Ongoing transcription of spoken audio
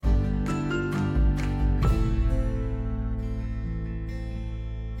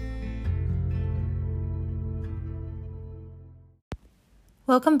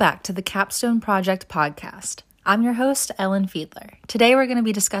Welcome back to the Capstone Project podcast. I'm your host, Ellen Fiedler. Today we're going to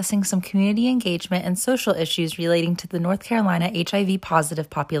be discussing some community engagement and social issues relating to the North Carolina HIV-positive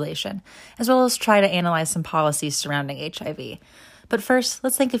population, as well as try to analyze some policies surrounding HIV. But first,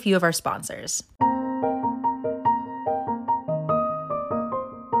 let's thank a few of our sponsors.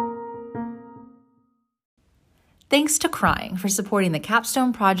 Thanks to Crying for supporting the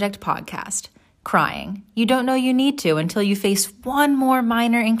Capstone Project podcast. Crying. You don't know you need to until you face one more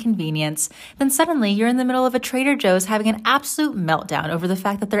minor inconvenience. Then suddenly you're in the middle of a Trader Joe's having an absolute meltdown over the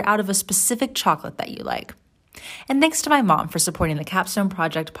fact that they're out of a specific chocolate that you like. And thanks to my mom for supporting the Capstone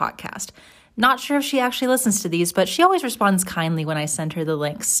Project podcast. Not sure if she actually listens to these, but she always responds kindly when I send her the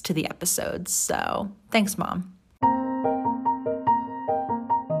links to the episodes. So thanks, Mom.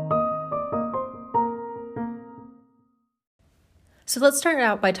 So let's start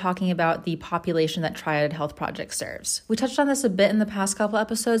out by talking about the population that Triad Health Project serves. We touched on this a bit in the past couple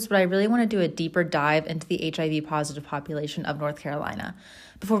episodes, but I really want to do a deeper dive into the HIV-positive population of North Carolina.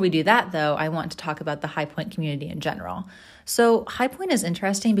 Before we do that, though, I want to talk about the High Point community in general. So High Point is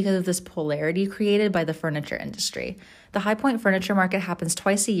interesting because of this polarity created by the furniture industry. The High Point furniture market happens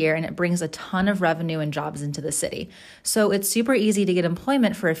twice a year and it brings a ton of revenue and jobs into the city. So it's super easy to get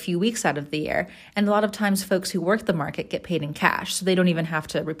employment for a few weeks out of the year. And a lot of times folks who work the market get paid in cash. So they don't even have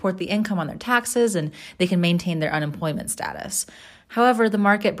to report the income on their taxes and they can maintain their unemployment status. However, the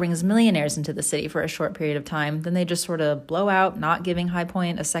market brings millionaires into the city for a short period of time. Then they just sort of blow out, not giving High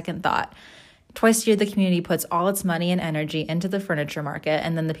Point a second thought. Twice a year, the community puts all its money and energy into the furniture market,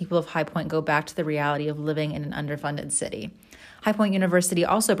 and then the people of High Point go back to the reality of living in an underfunded city. High Point University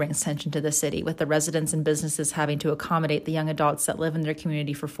also brings tension to the city, with the residents and businesses having to accommodate the young adults that live in their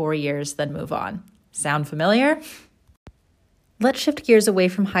community for 4 years, then move on. Sound familiar? Let's shift gears away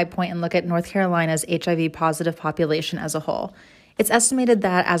from High Point and look at North Carolina's HIV-positive population as a whole. It's estimated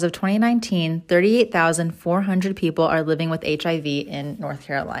that as of 2019, 38,400 people are living with HIV in North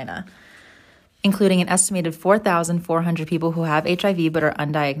Carolina, including an estimated 4,400 people who have HIV but are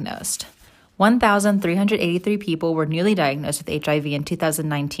undiagnosed. 1,383 people were newly diagnosed with HIV in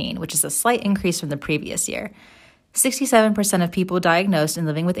 2019, which is a slight increase from the previous year. 67% of people diagnosed and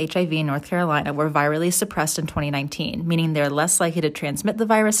living with HIV in North Carolina were virally suppressed in 2019, meaning they're less likely to transmit the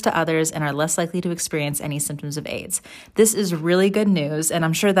virus to others and are less likely to experience any symptoms of AIDS. This is really good news, and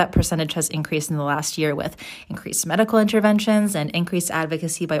I'm sure that percentage has increased in the last year with increased medical interventions and increased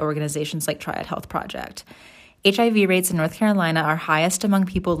advocacy by organizations like Triad Health Project. HIV rates in North Carolina are highest among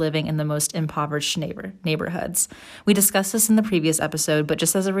people living in the most impoverished neighborhoods. We discussed this in the previous episode, but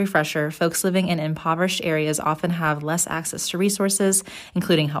just as a refresher, folks living in impoverished areas often have less access to resources,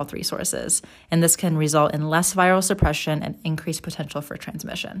 including health resources, and this can result in less viral suppression and increased potential for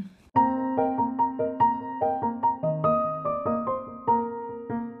transmission.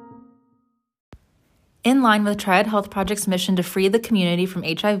 In line with Triad Health Project's mission to free the community from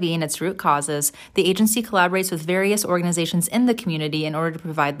HIV and its root causes, the agency collaborates with various organizations in the community in order to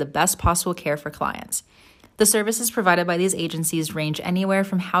provide the best possible care for clients. The services provided by these agencies range anywhere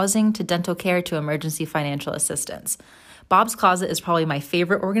from housing to dental care to emergency financial assistance. Bob's Closet is probably my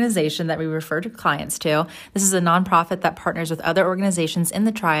favorite organization that we refer to clients to. This is a nonprofit that partners with other organizations in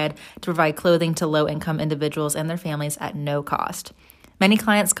the Triad to provide clothing to low-income individuals and their families at no cost. Many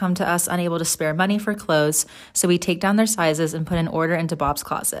clients come to us unable to spare money for clothes, so we take down their sizes and put an order into Bob's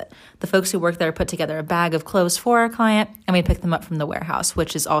Closet. The folks who work there put together a bag of clothes for our client, and we pick them up from the warehouse,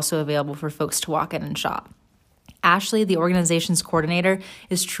 which is also available for folks to walk in and shop. Ashley, the organization's coordinator,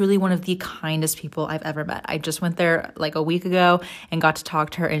 is truly one of the kindest people I've ever met. I just went there like a week ago and got to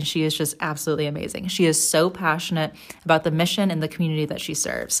talk to her, and she is just absolutely amazing. She is so passionate about the mission and the community that she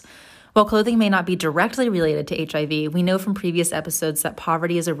serves. While clothing may not be directly related to HIV, we know from previous episodes that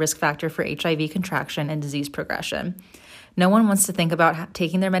poverty is a risk factor for HIV contraction and disease progression. No one wants to think about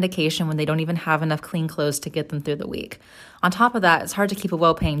taking their medication when they don't even have enough clean clothes to get them through the week. On top of that, it's hard to keep a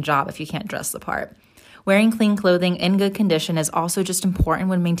well-paying job if you can't dress the part. Wearing clean clothing in good condition is also just important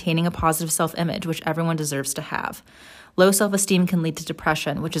when maintaining a positive self-image, which everyone deserves to have. Low self-esteem can lead to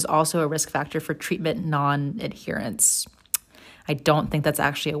depression, which is also a risk factor for treatment non-adherence. I don't think that's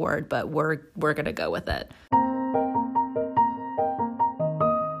actually a word, but we're going to go with it.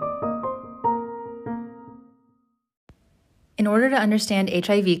 In order to understand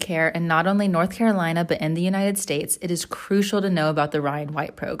HIV care in not only North Carolina, but in the United States, it is crucial to know about the Ryan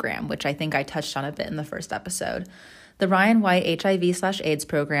White program, which I think I touched on a bit in the first episode. The Ryan White HIV/AIDS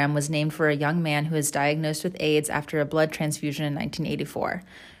program was named for a young man who was diagnosed with AIDS after a blood transfusion in 1984.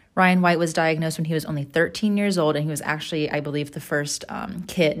 Ryan White was diagnosed when he was only 13 years old, and he was actually, I believe, the first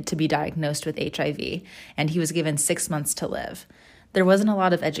kid to be diagnosed with HIV, and he was given 6 months to live. There wasn't a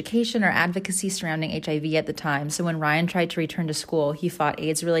lot of education or advocacy surrounding HIV at the time, so when Ryan tried to return to school, he fought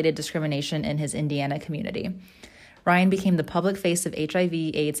AIDS-related discrimination in his Indiana community. Ryan became the public face of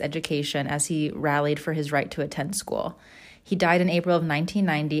HIV/AIDS education as he rallied for his right to attend school. He died in April of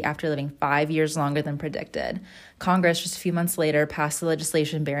 1990 after living 5 years longer than predicted. Congress, just a few months later, passed the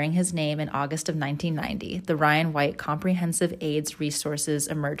legislation bearing his name in August of 1990, the Ryan White Comprehensive AIDS Resources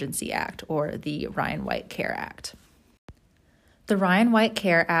Emergency Act, or the Ryan White CARE Act. The Ryan White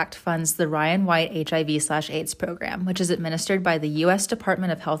CARE Act funds the Ryan White HIV/AIDS program, which is administered by the U.S.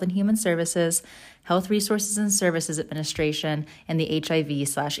 Department of Health and Human Services, Health Resources and Services Administration, and the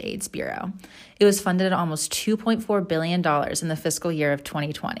HIV/AIDS Bureau. It was funded at almost $2.4 billion in the fiscal year of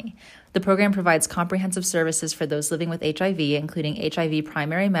 2020. The program provides comprehensive services for those living with HIV, including HIV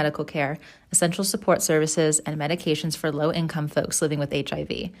primary medical care, essential support services, and medications for low-income folks living with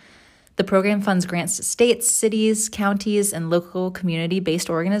HIV. The program funds grants to states, cities, counties, and local community-based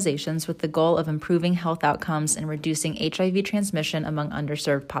organizations with the goal of improving health outcomes and reducing HIV transmission among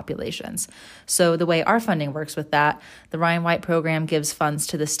underserved populations. So the way our funding works with that, the Ryan White program gives funds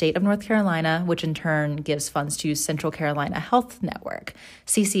to the state of North Carolina, which in turn gives funds to Central Carolina Health Network.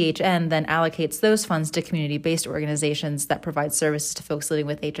 CCHN then allocates those funds to community-based organizations that provide services to folks living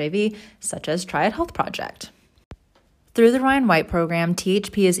with HIV, such as Triad Health Project. Through the Ryan White program,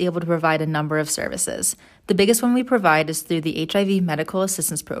 THP is able to provide a number of services. The biggest one we provide is through the HIV Medical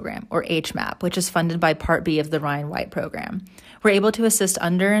Assistance Program, or HMAP, which is funded by Part B of the Ryan White program. We're able to assist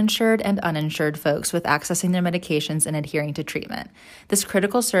underinsured and uninsured folks with accessing their medications and adhering to treatment. This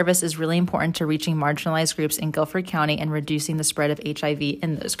critical service is really important to reaching marginalized groups in Guilford County and reducing the spread of HIV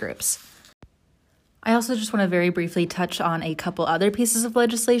in those groups. I also just want to very briefly touch on a couple other pieces of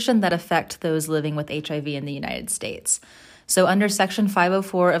legislation that affect those living with HIV in the United States. So under Section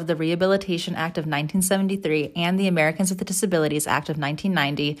 504 of the Rehabilitation Act of 1973 and the Americans with Disabilities Act of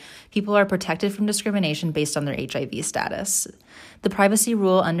 1990, people are protected from discrimination based on their HIV status. The privacy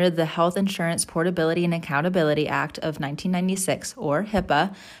rule under the Health Insurance Portability and Accountability Act of 1996, or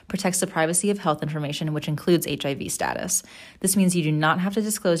HIPAA, protects the privacy of health information, which includes HIV status. This means you do not have to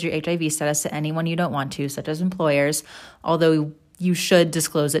disclose your HIV status to anyone you don't want to, such as employers, although you should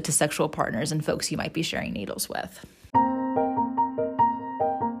disclose it to sexual partners and folks you might be sharing needles with.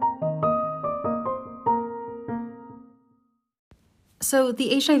 So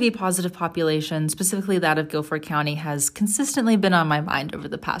the HIV-positive population, specifically that of Guilford County, has consistently been on my mind over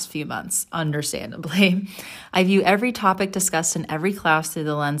the past few months, understandably. I view every topic discussed in every class through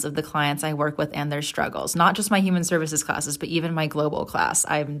the lens of the clients I work with and their struggles, not just my human services classes, but even my global class.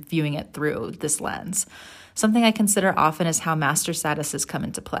 I'm viewing it through this lens. Something I consider often is how master statuses come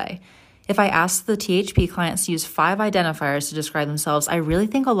into play. If I asked the THP clients to use 5 identifiers to describe themselves, I really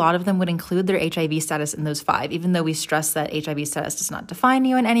think a lot of them would include their HIV status in those 5. Even though we stress that HIV status does not define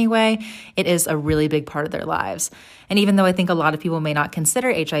you in any way, it is a really big part of their lives. And even though I think a lot of people may not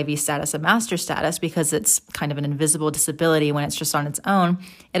consider HIV status a master status because it's kind of an invisible disability when it's just on its own,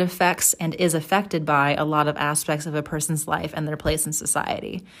 it affects and is affected by a lot of aspects of a person's life and their place in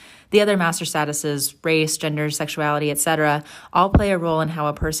society. The other master statuses, race, gender, sexuality, etc., all play a role in how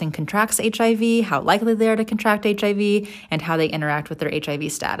a person contracts HIV, how likely they are to contract HIV, and how they interact with their HIV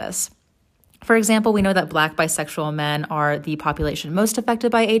status. For example, we know that Black bisexual men are the population most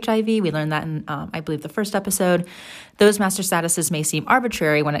affected by HIV. We learned that in, I believe, the first episode. Those master statuses may seem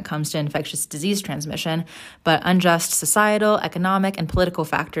arbitrary when it comes to infectious disease transmission, but unjust societal, economic, and political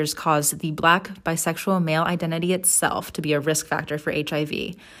factors cause the Black bisexual male identity itself to be a risk factor for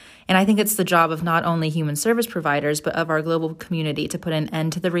HIV. And I think it's the job of not only human service providers, but of our global community to put an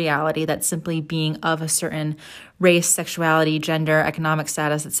end to the reality that simply being of a certain race, sexuality, gender, economic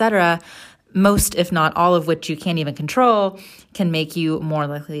status, etc., most, if not all of which you can't even control, can make you more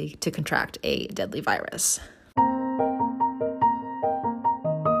likely to contract a deadly virus.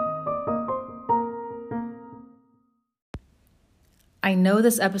 I know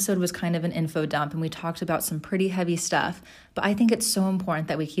this episode was kind of an info dump and we talked about some pretty heavy stuff, but I think it's so important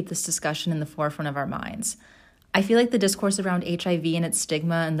that we keep this discussion in the forefront of our minds. I feel like the discourse around HIV and its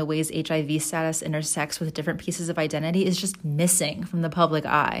stigma and the ways HIV status intersects with different pieces of identity is just missing from the public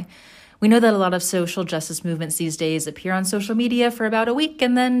eye. We know that a lot of social justice movements these days appear on social media for about a week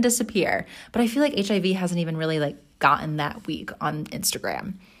and then disappear, but I feel like HIV hasn't even really gotten that week on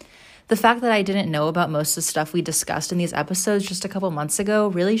Instagram. The fact that I didn't know about most of the stuff we discussed in these episodes just a couple months ago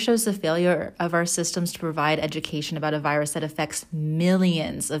really shows the failure of our systems to provide education about a virus that affects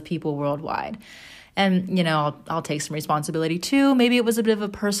millions of people worldwide. And, I'll take some responsibility too. Maybe it was a bit of a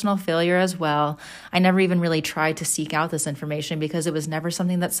personal failure as well. I never even really tried to seek out this information because it was never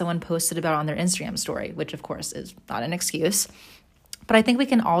something that someone posted about on their Instagram story, which of course is not an excuse. But I think we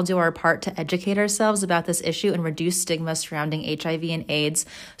can all do our part to educate ourselves about this issue and reduce stigma surrounding HIV and AIDS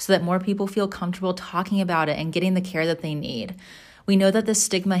so that more people feel comfortable talking about it and getting the care that they need. We know that this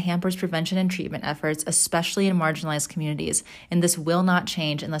stigma hampers prevention and treatment efforts, especially in marginalized communities, and this will not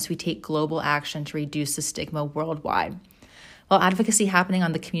change unless we take global action to reduce the stigma worldwide. While advocacy happening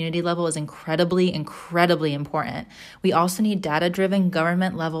on the community level is incredibly important, we also need data-driven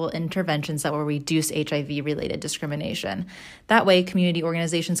government-level interventions that will reduce HIV-related discrimination. That way, community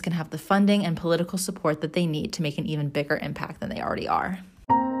organizations can have the funding and political support that they need to make an even bigger impact than they already are.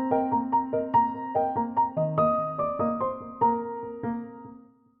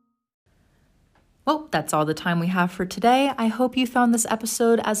 Well, that's all the time we have for today. I hope you found this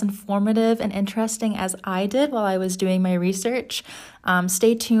episode as informative and interesting as I did while I was doing my research.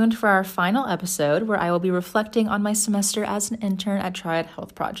 Stay tuned for our final episode where I will be reflecting on my semester as an intern at Triad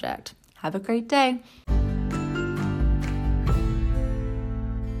Health Project. Have a great day.